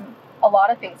I'm a lot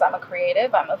of things. I'm a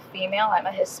creative. I'm a female. I'm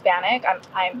a Hispanic.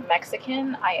 I'm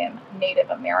Mexican. I am Native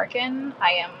American.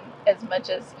 I am, as much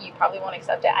as you probably won't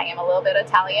accept it, I am a little bit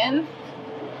Italian.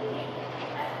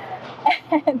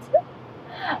 And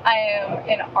I am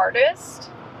an artist.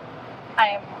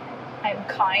 I'm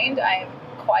kind. I'm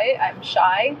quiet. I'm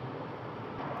shy.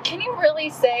 Can you really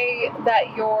say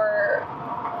that you're...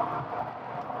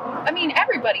 I mean,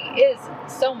 everybody is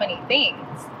so many things.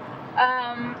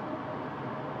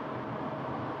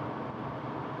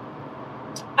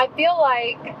 I feel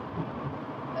like...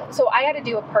 So I had to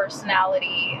do a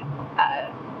personality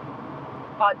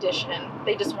audition.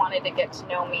 They just wanted to get to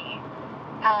know me.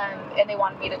 And they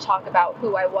wanted me to talk about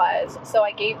who I was. So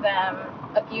I gave them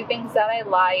a few things that I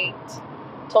liked.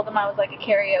 Told them I was like a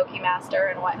karaoke master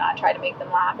and whatnot. Tried to make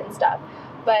them laugh and stuff.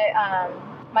 But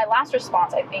my last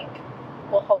response, I think,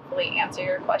 will hopefully answer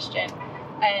your question.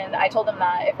 And I told them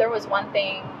that if there was one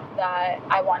thing that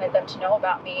I wanted them to know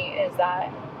about me is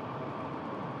that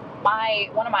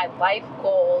one of my life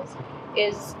goals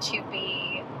is to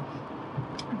be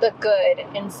the good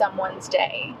in someone's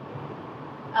day.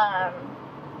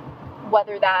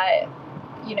 Whether that,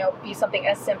 be something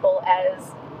as simple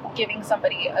as giving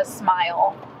somebody a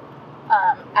smile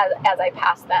as I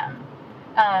pass them.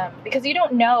 Because you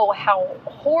don't know how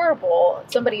horrible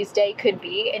somebody's day could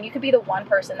be, and you could be the one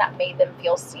person that made them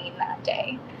feel seen that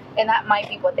day. And that might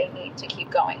be what they need to keep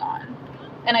going on.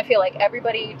 And I feel like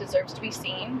everybody deserves to be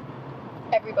seen.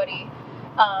 Everybody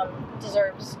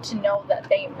deserves to know that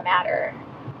they matter.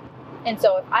 And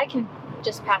so if I can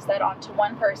just pass that on to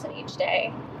one person each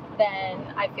day,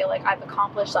 then I feel like I've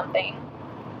accomplished something.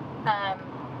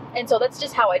 And so that's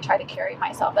just how I try to carry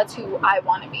myself. That's who I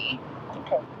want to be.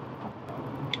 Okay.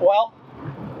 Well,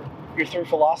 you're through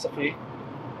philosophy.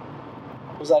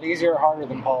 Was that easier or harder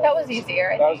than politics? That was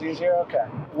easier, I think. That was easier? Okay.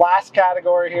 Last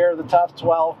category here, the tough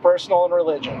 12, personal and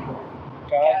religion.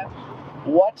 Okay? Yeah.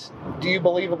 What do you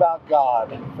believe about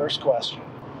God? First question.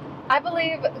 I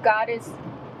believe God is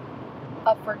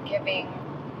a forgiving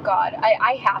God.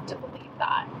 I have to believe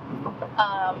that.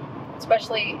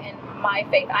 Especially in my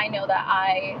faith, I know that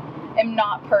I am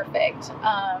not perfect.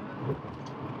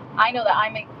 I know that I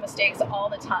make mistakes all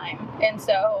the time. And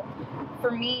so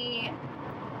for me,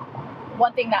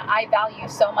 one thing that I value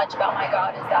so much about my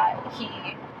God is that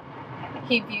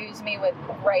he views me with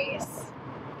grace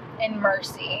and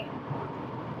mercy.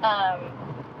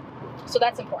 So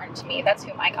that's important to me. That's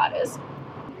who my God is.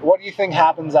 What do you think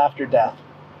happens after death?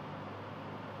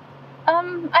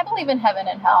 I believe in heaven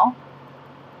and hell.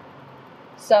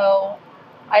 So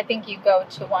I think you go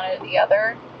to one or the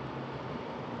other.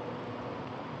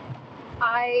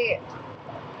 I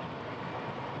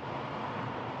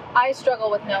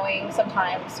struggle with knowing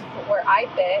sometimes where I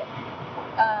fit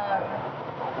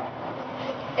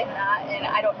in that, and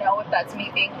I don't know if that's me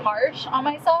being harsh on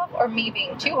myself or me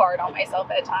being too hard on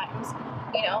myself at times.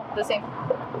 The same,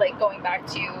 like going back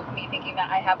to me thinking that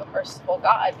I have a merciful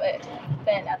God, but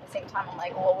then at the same time I'm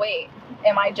like, well, wait,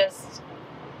 am I just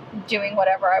doing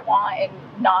whatever I want and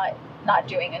not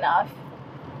doing enough?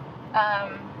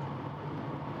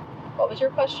 What was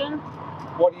your question?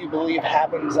 What do you believe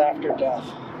happens after death?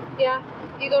 Yeah,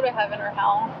 you go to heaven or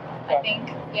hell, Okay. I think.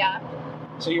 Yeah.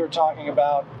 So you were talking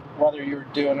about whether you're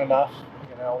doing enough,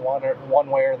 one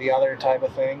way or the other type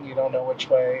of thing. You don't know which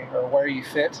way or where you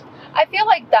fit. I feel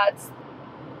like that's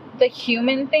the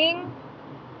human thing.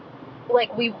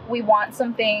 Like we want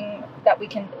something that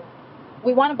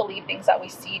we want to believe things that we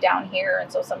see down here.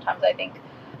 And so sometimes I think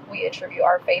we attribute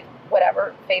our faith,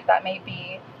 whatever faith that may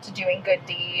be, to doing good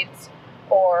deeds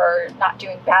or not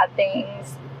doing bad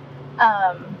things.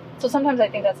 So sometimes I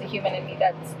think that's the human in me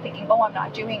that's thinking, oh, I'm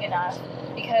not doing enough,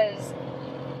 because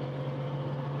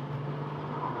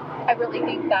I really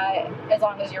think that as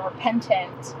long as you're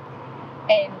repentant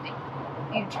and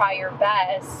you try your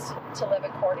best to live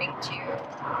according to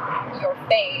your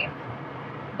faith,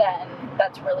 then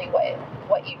that's really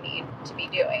what you need to be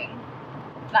doing.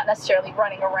 Not necessarily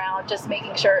running around just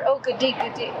making sure, oh, good deed,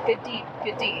 good deed, good deed,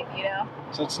 good deed,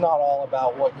 So it's not all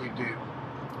about what you do.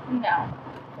 No.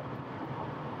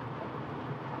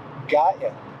 Got ya.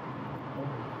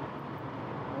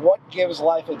 What gives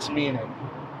life its meaning?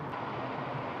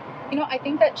 I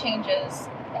think that changes.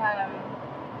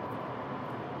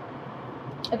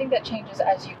 I think that changes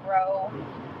as you grow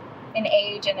in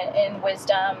age and in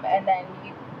wisdom, and then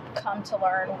you come to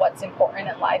learn what's important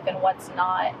in life and what's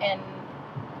not. And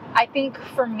I think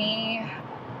for me,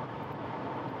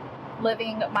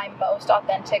 living my most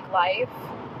authentic life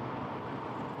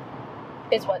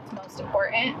is what's most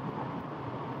important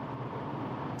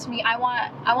to me. I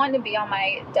want to be on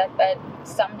my deathbed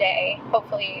someday,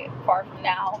 hopefully far from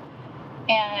now,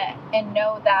 and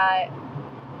know that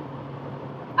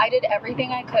I did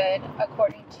everything I could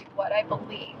according to what I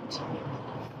believed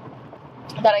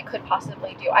that I could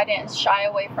possibly do. I didn't shy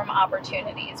away from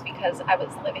opportunities because I was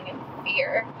living in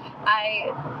fear.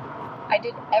 I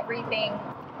did everything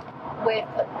with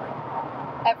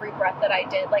every breath that I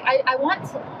did. Like, I want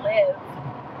to live,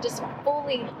 just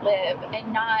fully live,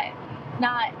 and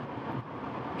not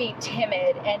be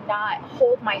timid and not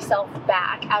hold myself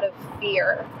back out of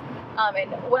fear.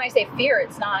 And when I say fear,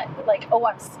 it's not like, oh,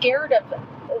 I'm scared of,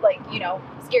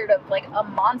 scared of like a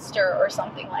monster or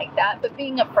something like that, but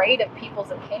being afraid of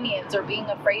people's opinions or being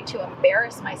afraid to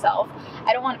embarrass myself.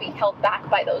 I don't want to be held back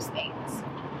by those things.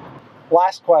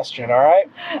 Last question, all right?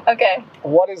 Okay.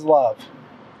 What is love?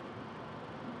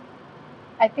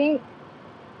 I think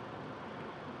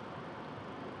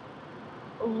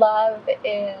love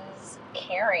is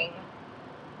caring.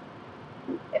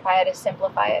 If I had to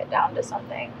simplify it down to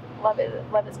something, love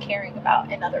is caring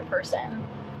about another person.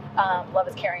 Love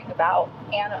is caring about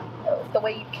the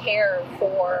way you care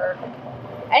for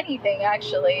anything,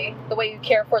 actually. The way you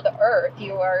care for the earth.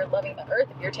 You are loving the earth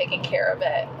if you're taking care of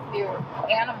it. Your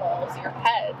animals, your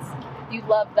pets, you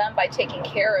love them by taking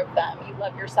care of them. You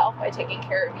love yourself by taking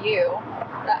care of you.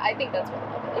 I think that's what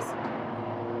love is.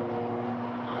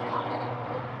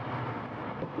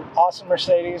 Awesome,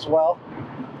 Mercedes. Well,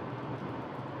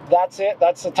 that's it.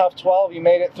 That's the tough 12. You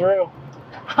made it through.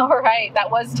 All right. That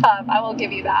was tough. I will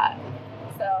give you that.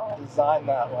 So designed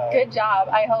that way. Good job.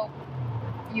 I hope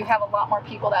you have a lot more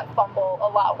people that fumble a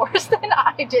lot worse than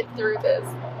I did through this.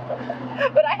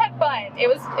 But I had fun. It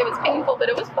was painful, but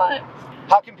it was fun.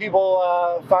 How can people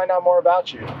find out more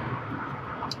about you?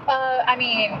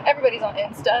 Everybody's on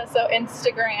Insta. So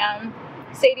Instagram,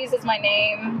 Sadie's is my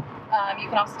name. You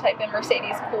can also type in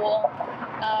Mercedes Cool.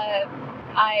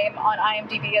 I'm on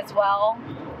IMDb as well,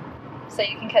 so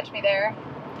you can catch me there.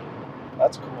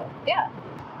 That's cool. Yeah.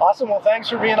 Awesome. Well, thanks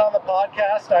for being on the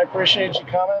podcast. I appreciate you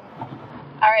coming.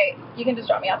 All right. You can just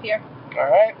drop me off here. All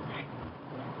right.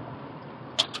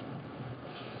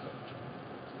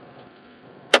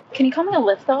 Can you call me a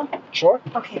Lyft, though? Sure.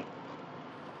 Okay.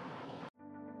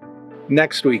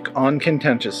 Next week on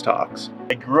Contentious Talks.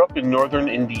 I grew up in northern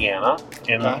Indiana,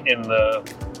 in the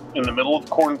middle of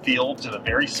cornfields in a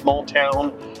very small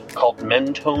town called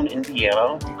Mentone,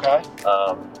 Indiana. Okay.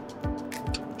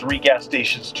 3 gas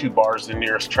stations, 2 bars. The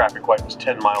nearest traffic light was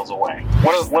 10 miles away.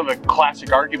 One of the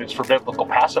classic arguments for biblical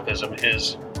pacifism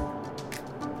is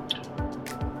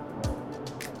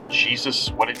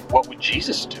Jesus. What would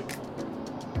Jesus do?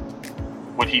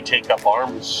 Would he take up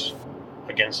arms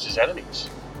against his enemies?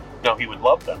 No, he would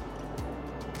love them.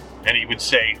 And he would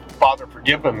say, Father,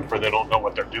 forgive them, for they don't know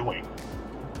what they're doing.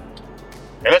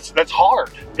 And that's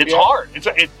hard. It's hard.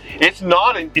 It's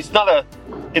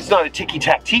not a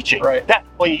ticky-tack teaching. Right. That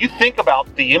when you think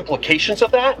about the implications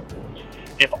of that,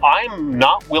 if I'm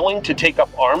not willing to take up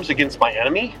arms against my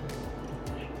enemy,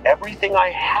 everything I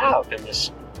have in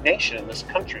this nation, in this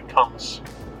country, comes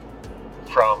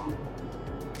from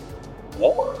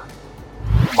war.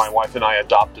 My wife and I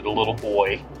adopted a little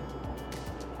boy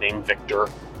named Victor.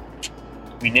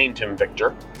 We named him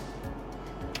Victor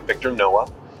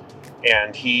Noah,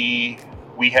 and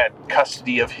we had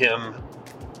custody of him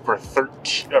for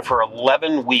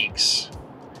 11 weeks.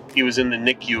 He was in the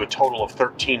NICU a total of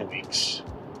 13 weeks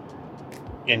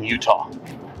in Utah.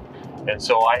 And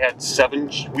so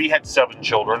we had 7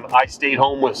 children. I stayed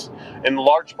home in the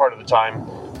large part of the time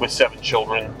with 7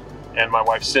 children, and my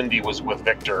wife Cindy was with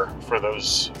Victor for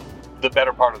the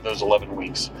better part of those 11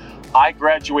 weeks. I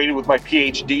graduated with my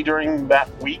PhD during that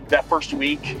first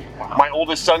week. My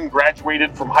oldest son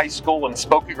graduated from high school and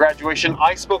spoke at graduation.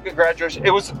 I spoke at graduation.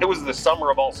 It was the summer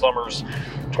of all summers,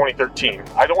 2013.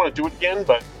 I don't want to do it again,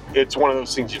 but it's one of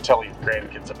those things you tell your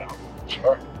grandkids about.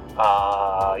 Sure.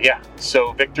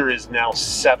 So Victor is now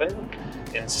 7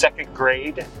 in 2nd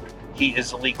grade. He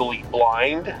is legally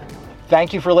blind.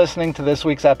 Thank you for listening to this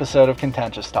week's episode of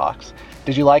Contentious Talks.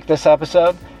 Did you like this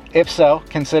episode? If so,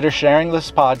 consider sharing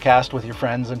this podcast with your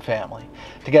friends and family.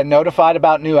 To get notified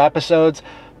about new episodes,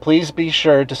 Please be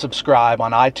sure to subscribe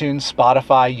on iTunes,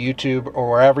 Spotify, YouTube, or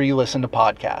wherever you listen to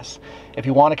podcasts. If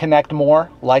you want to connect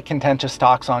more, like Contentious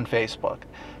Talks on Facebook.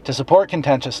 To support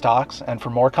Contentious Talks and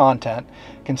for more content,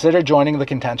 consider joining the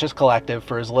Contentious Collective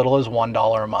for as little as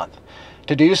 $1 a month.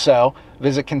 To do so,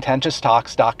 visit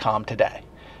contentioustalks.com today.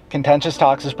 Contentious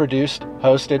Talks is produced,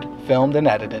 hosted, filmed, and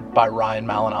edited by Ryan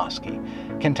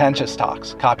Malinowski. Contentious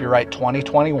Talks, copyright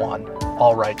 2021,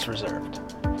 all rights reserved.